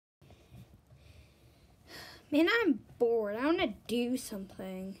Man, I'm bored. I want to do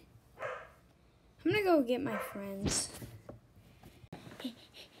something. I'm going to go get my friends.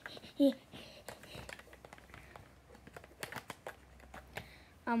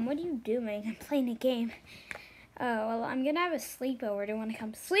 What are you doing? I'm playing a game. Oh, well, I'm going to have a sleepover. Do you want to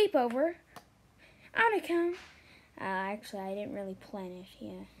come sleepover? I want to come. Actually, I didn't really plan it.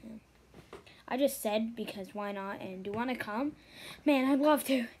 Yeah. I just said because why not? And do you want to come? Man, I'd love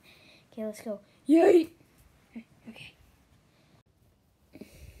to. Okay, let's go. Yay! Okay.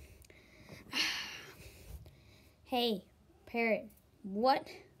 Hey, Parrot. What?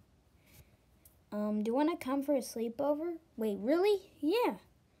 Do you want to come for a sleepover? Wait, really? Yeah.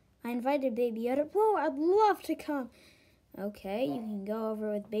 I invited Baby Yoda. Whoa, I'd love to come. Okay, you can go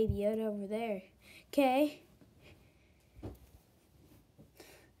over with Baby Yoda over there. Okay.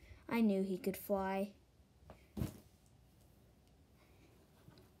 I knew he could fly.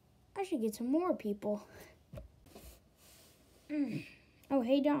 I should get some more people. Oh,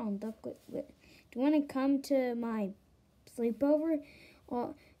 hey, Donald. Do you want to come to my sleepover?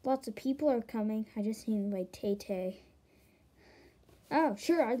 Well, lots of people are coming. I just need to invite Tay-Tay. Oh,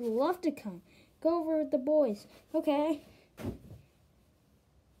 sure. I'd love to come. Go over with the boys. Okay.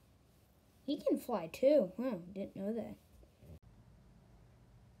 He can fly, too. Wow, didn't know that.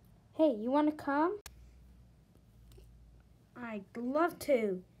 Hey, you want to come? I'd love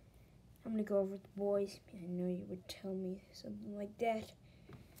to. I'm going to go over with the boys. I know you would tell me something like that.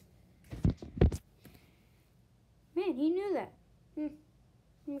 Man, he knew that. I'm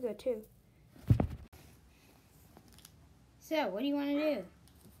going to go too. So, what do you want to do?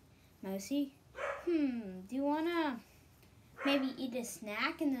 Mousy? Do you want to maybe eat a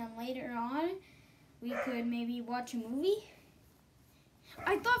snack and then later on we could maybe watch a movie?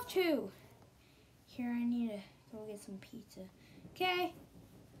 I'd love to. Here, I need to go get some pizza. Okay.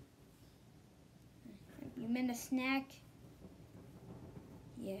 You meant a snack?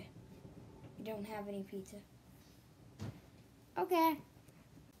 Yeah. We don't have any pizza. Okay.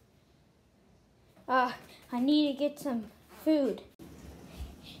 I need to get some food.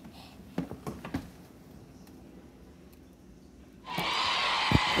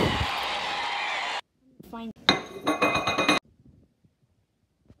 Fine.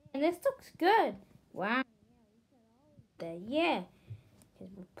 And this looks good. Wow. Yeah.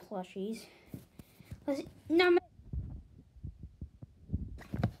 Because we're plushies. Let's no.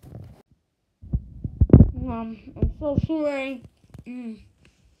 I'm so sorry.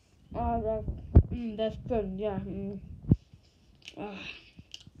 Oh, that's good. Yeah.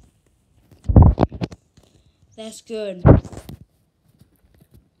 That's good.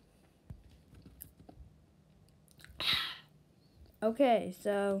 Okay,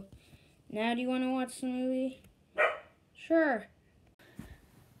 so now do you want to watch the movie? Sure.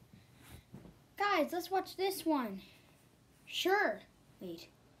 Guys, let's watch this one. Sure. Wait.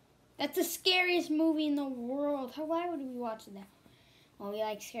 That's the scariest movie in the world. Why would we watch that? Well, we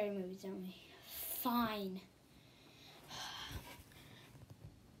like scary movies, don't we? Fine.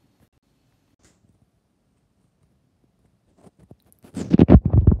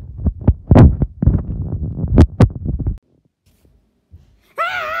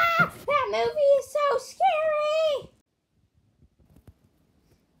 That movie is so scary!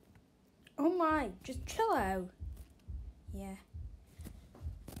 Oh my, just chill out. Yeah.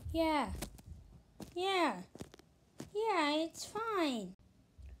 Yeah, it's fine.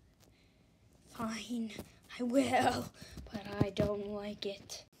 Fine, I will, but I don't like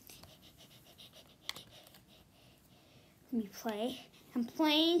it. Let me play. I'm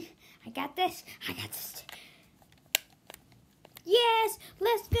playing. I got this. Yes,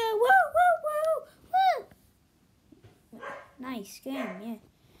 let's go. Woo, woo, woo, woo. Nice game, yeah.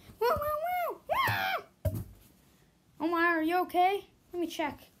 Woo, woo, woo. Ah! Omar, are you okay? Let me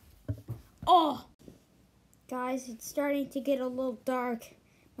check. Oh, guys, it's starting to get a little dark.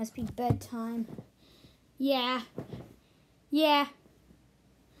 Must be bedtime. Yeah.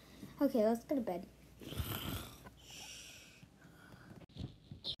 Okay, let's go to bed.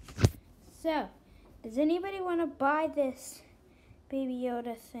 So, does anybody want to buy this Baby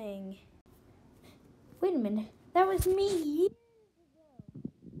Yoda thing? Wait a minute. That was me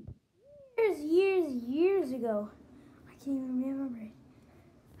years ago. I can't even remember it.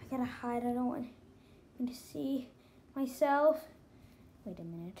 I gotta hide. I don't want me to see myself. Wait a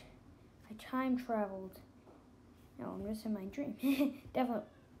minute. I time traveled. No, I'm just in my dream. Definitely.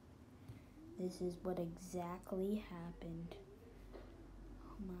 This is what exactly happened.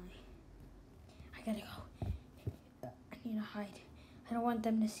 Oh my. I gotta go. I need to hide. I don't want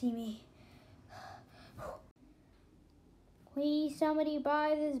them to see me. Please, somebody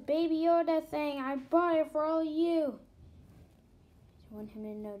buy this Baby Yoda thing. I bought it for all you. I want him to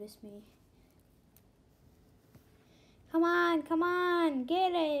notice me. Come on,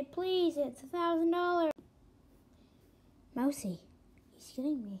 get it, please. It's $1,000. Mousy, he's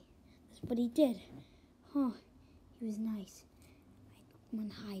getting me. That's what he did. Huh, he was nice. I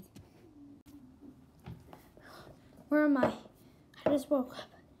want to hide. Where am I? I just woke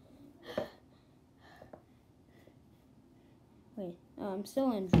up. Wait, oh, I'm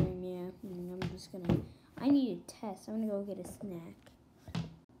still in dream, yeah. I'm just gonna, I need a test. I'm gonna go get a snack.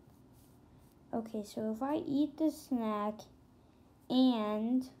 Okay, so if I eat the snack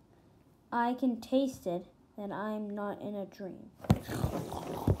and I can taste it, then I'm not in a dream.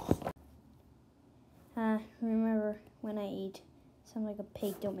 Remember when I eat, sound like a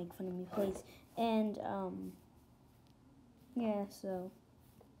pig, don't make fun of me, please. And, yeah, so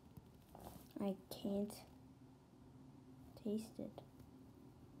I can't taste it.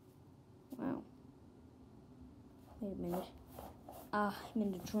 Wow. Wait a minute. I'm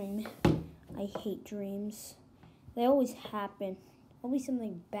in a dream. I hate dreams. They always happen. Always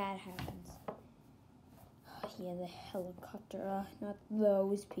something bad happens. Oh, yeah, the helicopter. Not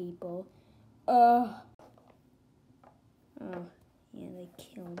those people. Oh, yeah, they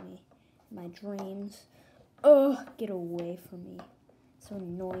kill me. My dreams. Get away from me. So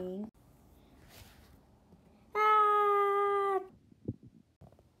annoying. Ah!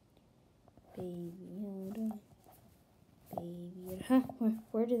 Baby Yoda. Baby Yoda. Huh?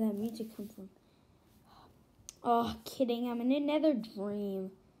 Where did that music come from? Oh, kidding. I'm in another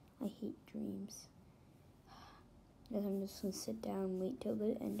dream. I hate dreams. Guess I'm just going to sit down and wait till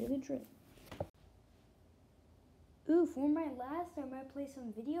the end of the dream. Ooh, for my last, I might play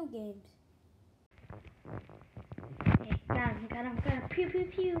some video games. Okay, got him. Pew, pew,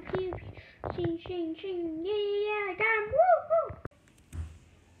 pew, pew. Shing, shing, shing. Yeah, I got him. Woo,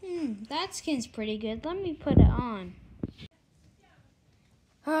 woo. That skin's pretty good. Let me put it on.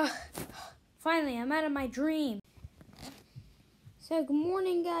 Finally, I'm out of my dream. So, good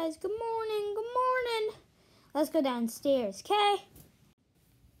morning, guys. Good morning. Let's go downstairs, okay?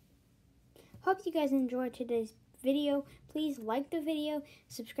 Hope you guys enjoyed today's video. Please like the video,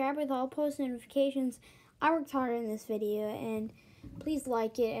 subscribe with all post notifications. I worked hard in this video, and please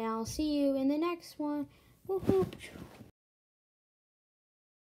like it, and I'll see you in the next one. Woohoo!